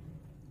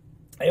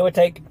 It would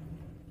take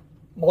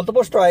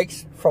multiple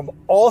strikes from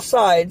all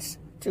sides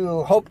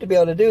to hope to be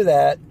able to do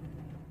that,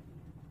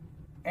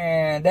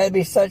 and that'd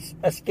be such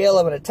a scale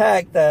of an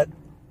attack that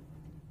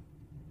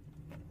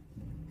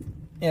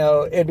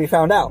it'd be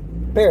found out,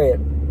 period.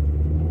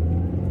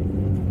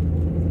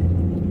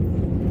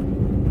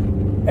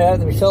 It has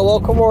to be so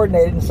well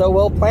coordinated and so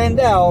well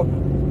planned out,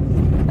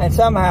 and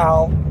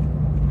somehow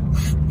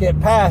get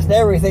past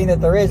everything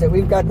that there is, that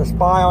we've got to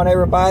spy on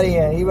everybody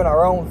and even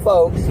our own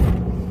folks.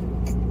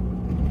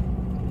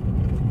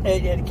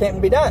 It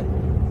can't be done.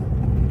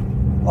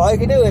 All you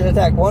can do is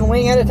attack one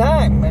wing at a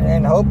time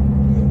and hope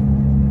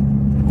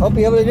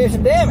you're able to do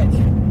some damage.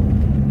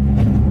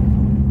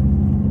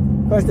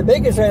 Of course, the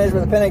big concern is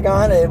with the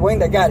Pentagon, the wing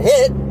that got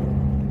hit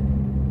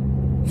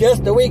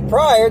just a week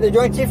prior, the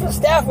Joint Chiefs of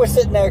Staff was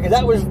sitting there, because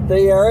that was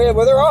the area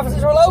where their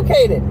offices were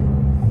located.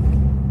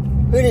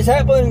 Who just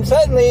happened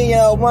suddenly,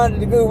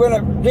 wanted to do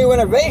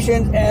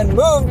renovations and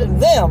moved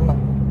them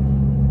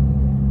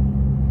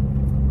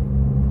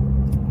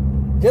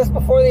just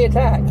before the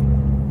attack.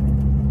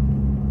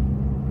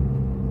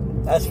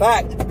 That's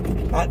fact,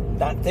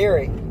 not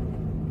theory.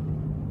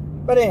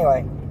 But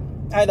anyway,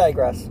 I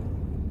digress.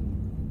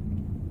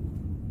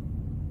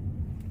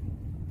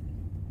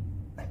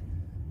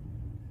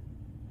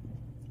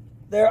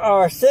 There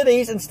are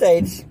cities and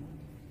states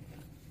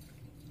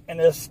in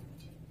this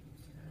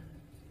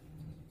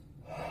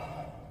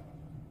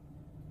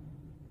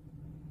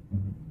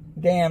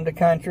damned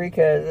country,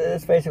 because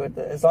let's face it,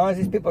 as long as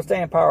these people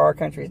stay in power, our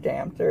country's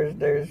damned. There's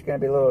going to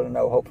be little to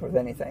no hope of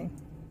anything.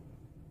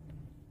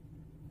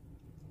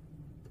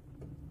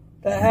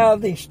 That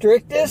have the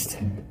strictest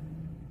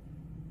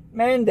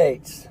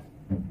mandates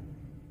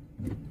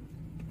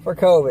for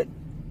COVID.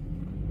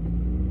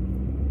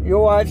 you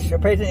watch or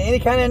pay attention to any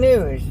kind of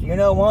news, you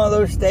know one of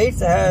those states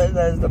that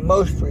has the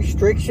most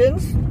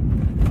restrictions,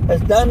 has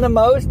done the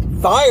most,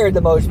 fired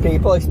the most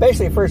people,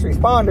 especially first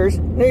responders,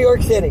 New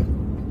York City.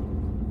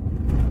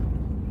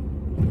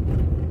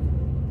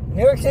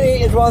 New York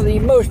City is one of the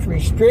most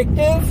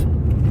restrictive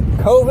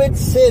COVID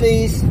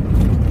cities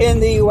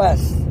in the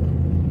U.S.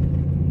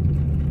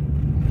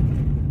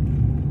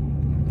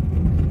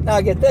 Now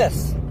get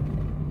this.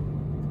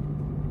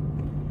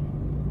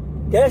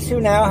 Guess who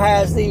now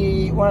has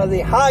one of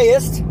the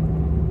highest,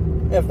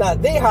 if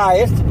not the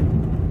highest,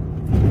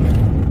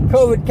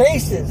 COVID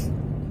cases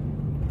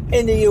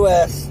in the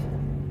U.S.?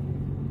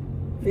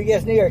 If you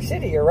guess New York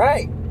City, you're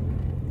right.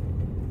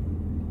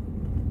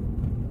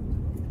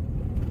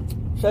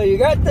 So you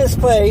got this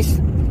place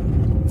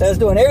that's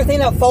doing everything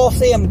that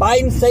Fauci and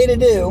Biden say to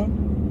do.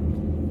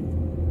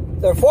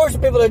 They're forcing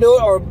people to do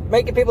it or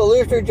making people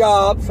lose their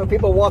jobs, so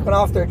people walking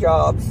off their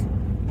jobs.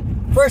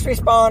 First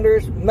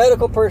responders,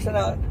 medical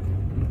personnel,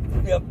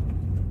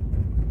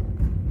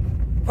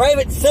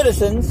 private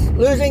citizens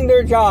losing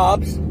their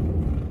jobs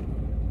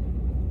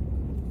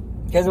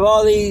because of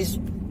all these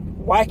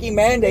wacky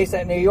mandates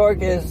that New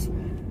York is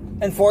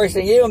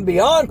enforcing, even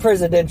beyond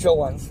presidential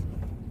ones.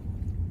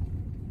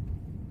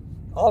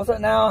 All of a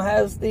sudden now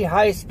has the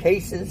highest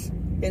cases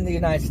in the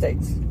United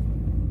States.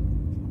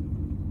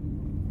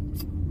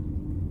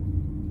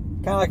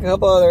 Kind of like a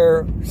couple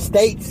other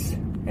states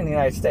in the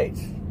United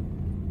States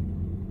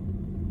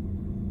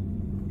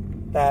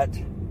that,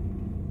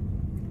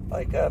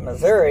 like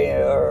Missouri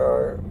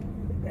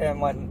and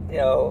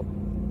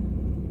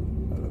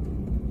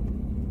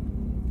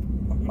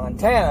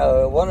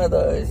Montana, one of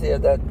those,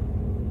 that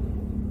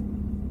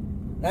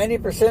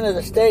 90% of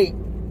the state,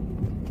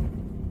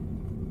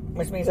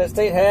 which means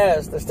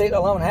the state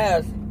alone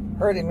has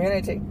herd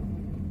immunity.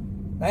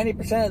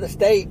 90% of the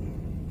state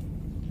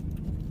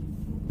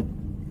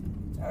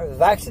are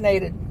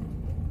vaccinated,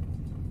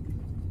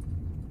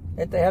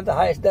 yet they have the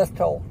highest death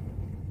toll.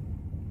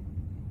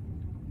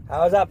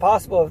 How is that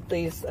possible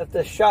if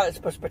this shot is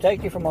supposed to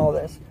protect you from all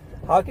this?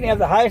 How can you have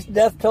the highest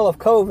death toll of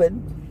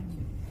COVID,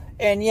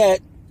 and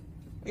yet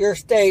your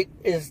state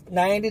is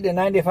 90 to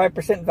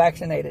 95%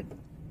 vaccinated?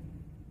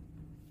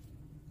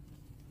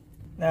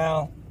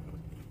 Now,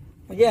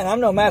 again, I'm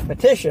no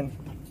mathematician,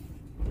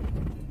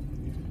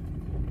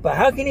 but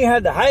how can you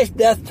have the highest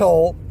death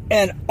toll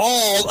in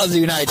all of the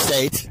United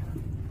States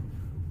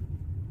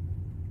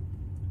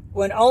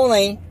when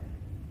only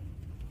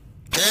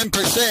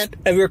 10%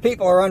 of your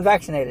people are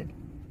unvaccinated?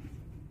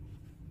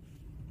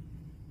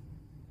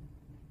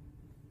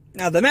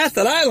 Now, the math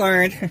that I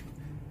learned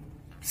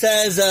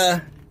says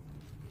that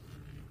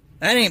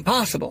ain't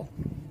possible.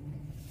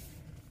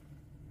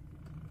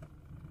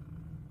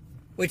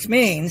 Which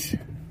means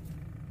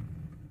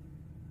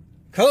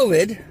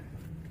COVID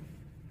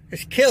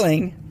is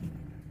killing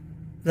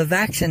the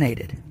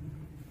vaccinated,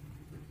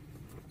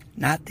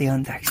 not the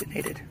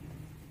unvaccinated.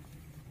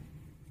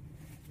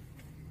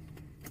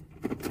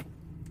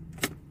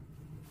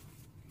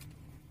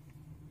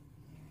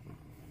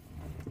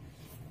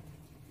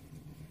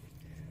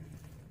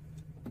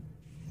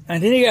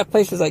 And then you got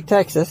places like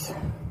Texas.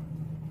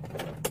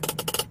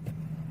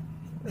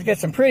 It's got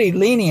some pretty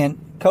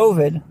lenient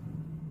COVID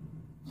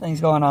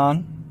things going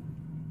on.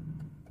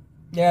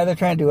 Yeah, they're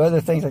trying to do other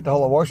things like the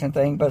whole abortion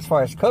thing, but as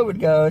far as COVID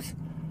goes,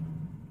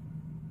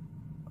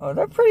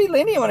 they're pretty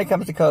lenient when it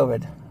comes to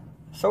COVID.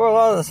 So are a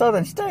lot of the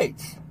southern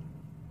states.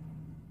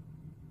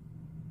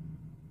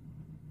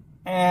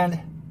 And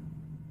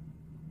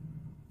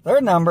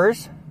their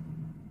numbers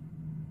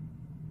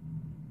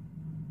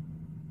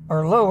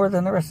are lower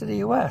than the rest of the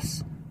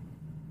U.S.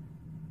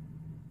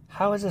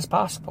 How is this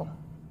possible?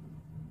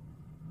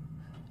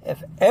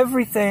 If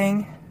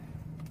everything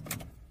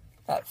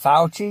that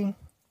Fauci,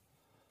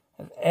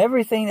 if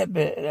everything that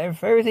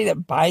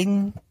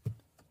Biden,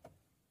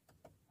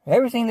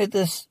 everything that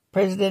this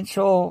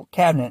presidential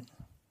cabinet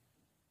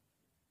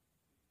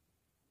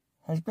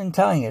has been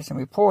telling us and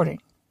reporting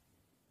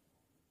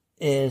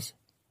is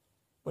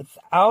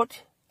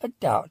without a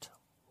doubt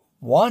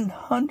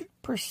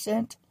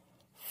 100%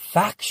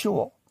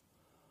 factual,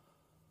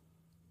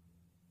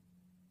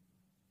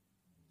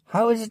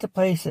 how is it the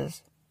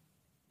places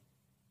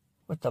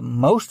with the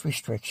most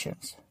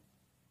restrictions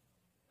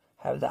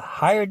have the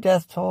higher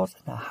death tolls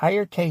and the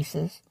higher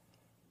cases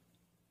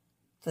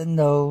than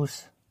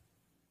those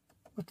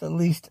with the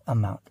least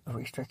amount of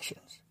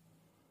restrictions?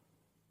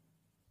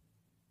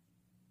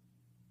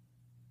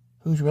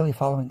 Who's really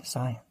following the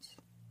science?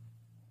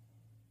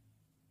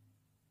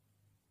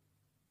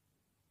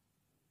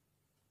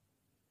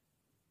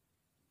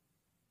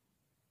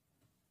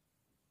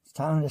 It's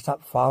time to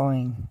stop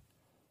following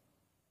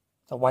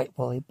the white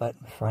woolly butt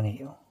in front of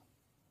you.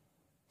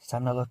 It's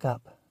time to look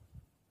up.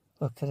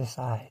 Look to the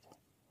side.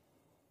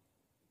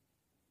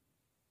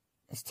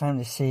 It's time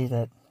to see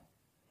that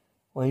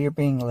where you're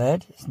being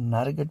led is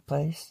not a good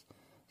place.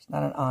 It's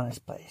not an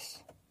honest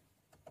place.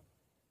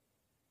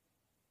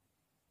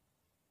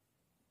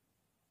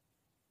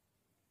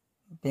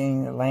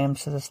 being the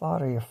lambs to the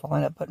slaughter. You're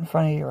falling up, but in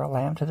front of you, you're a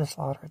lamb to the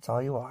slaughter. It's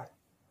all you are.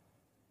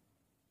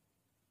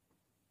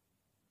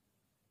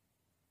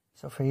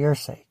 So for your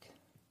sake,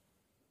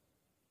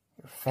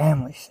 your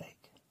family's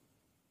sake,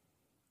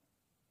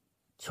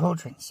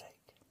 children's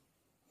sake,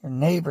 your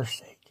neighbor's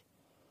sake,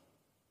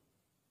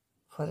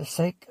 for the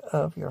sake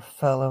of your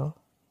fellow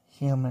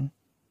human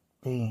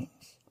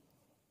beings,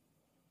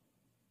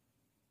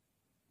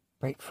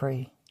 break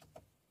free.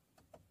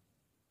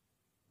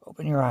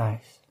 Open your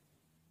eyes.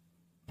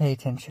 Pay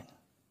attention.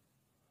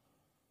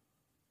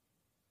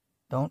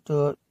 Don't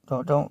do it.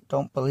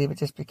 Don't believe it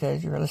just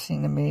because you're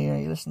listening to me or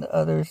you listen to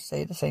others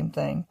say the same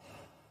thing.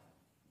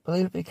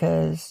 Believe it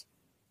because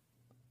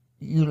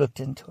you looked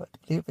into it.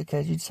 Believe it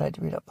because you decided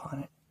to read up on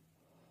it.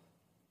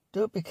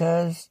 Do it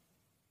because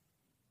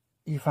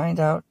you find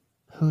out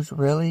who's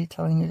really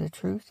telling you the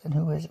truth and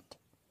who isn't.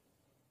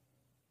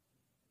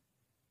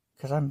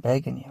 Because I'm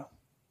begging you.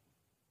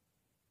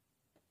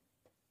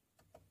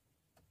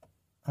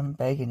 I'm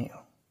begging you.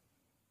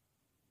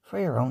 For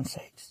your own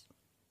sakes.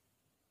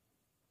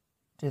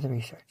 Do the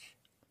research.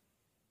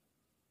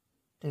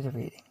 Do the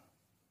reading.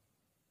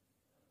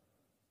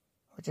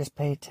 Or just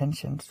pay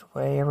attention to the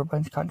way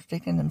everyone's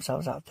contradicting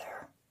themselves out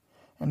there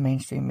in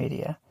mainstream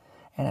media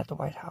and at the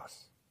White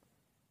House.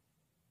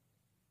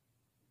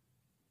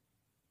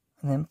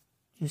 And then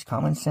use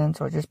common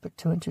sense or just put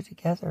 2 and 2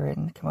 together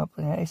and come up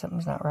with, hey,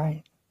 something's not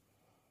right.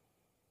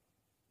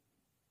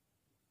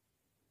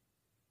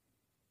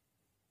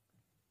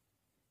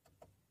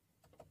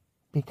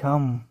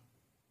 Become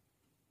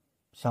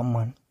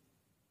someone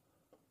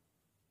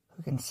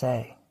who can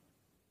say,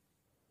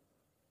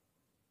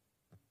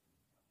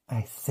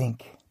 I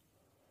think,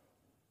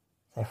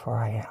 therefore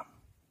I am.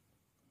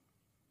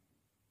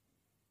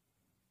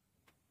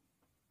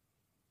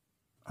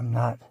 I'm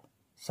not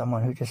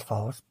someone who just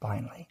follows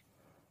blindly.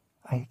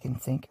 I can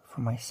think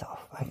for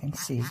myself. I can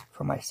see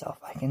for myself.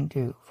 I can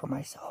do for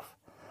myself.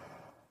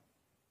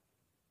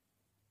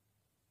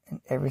 And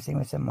everything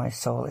within my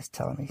soul is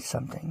telling me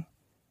something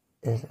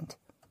isn't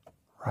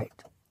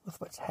right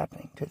with what's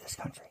happening to this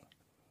country.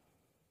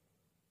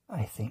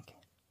 I think,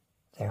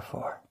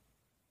 therefore,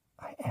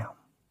 I am.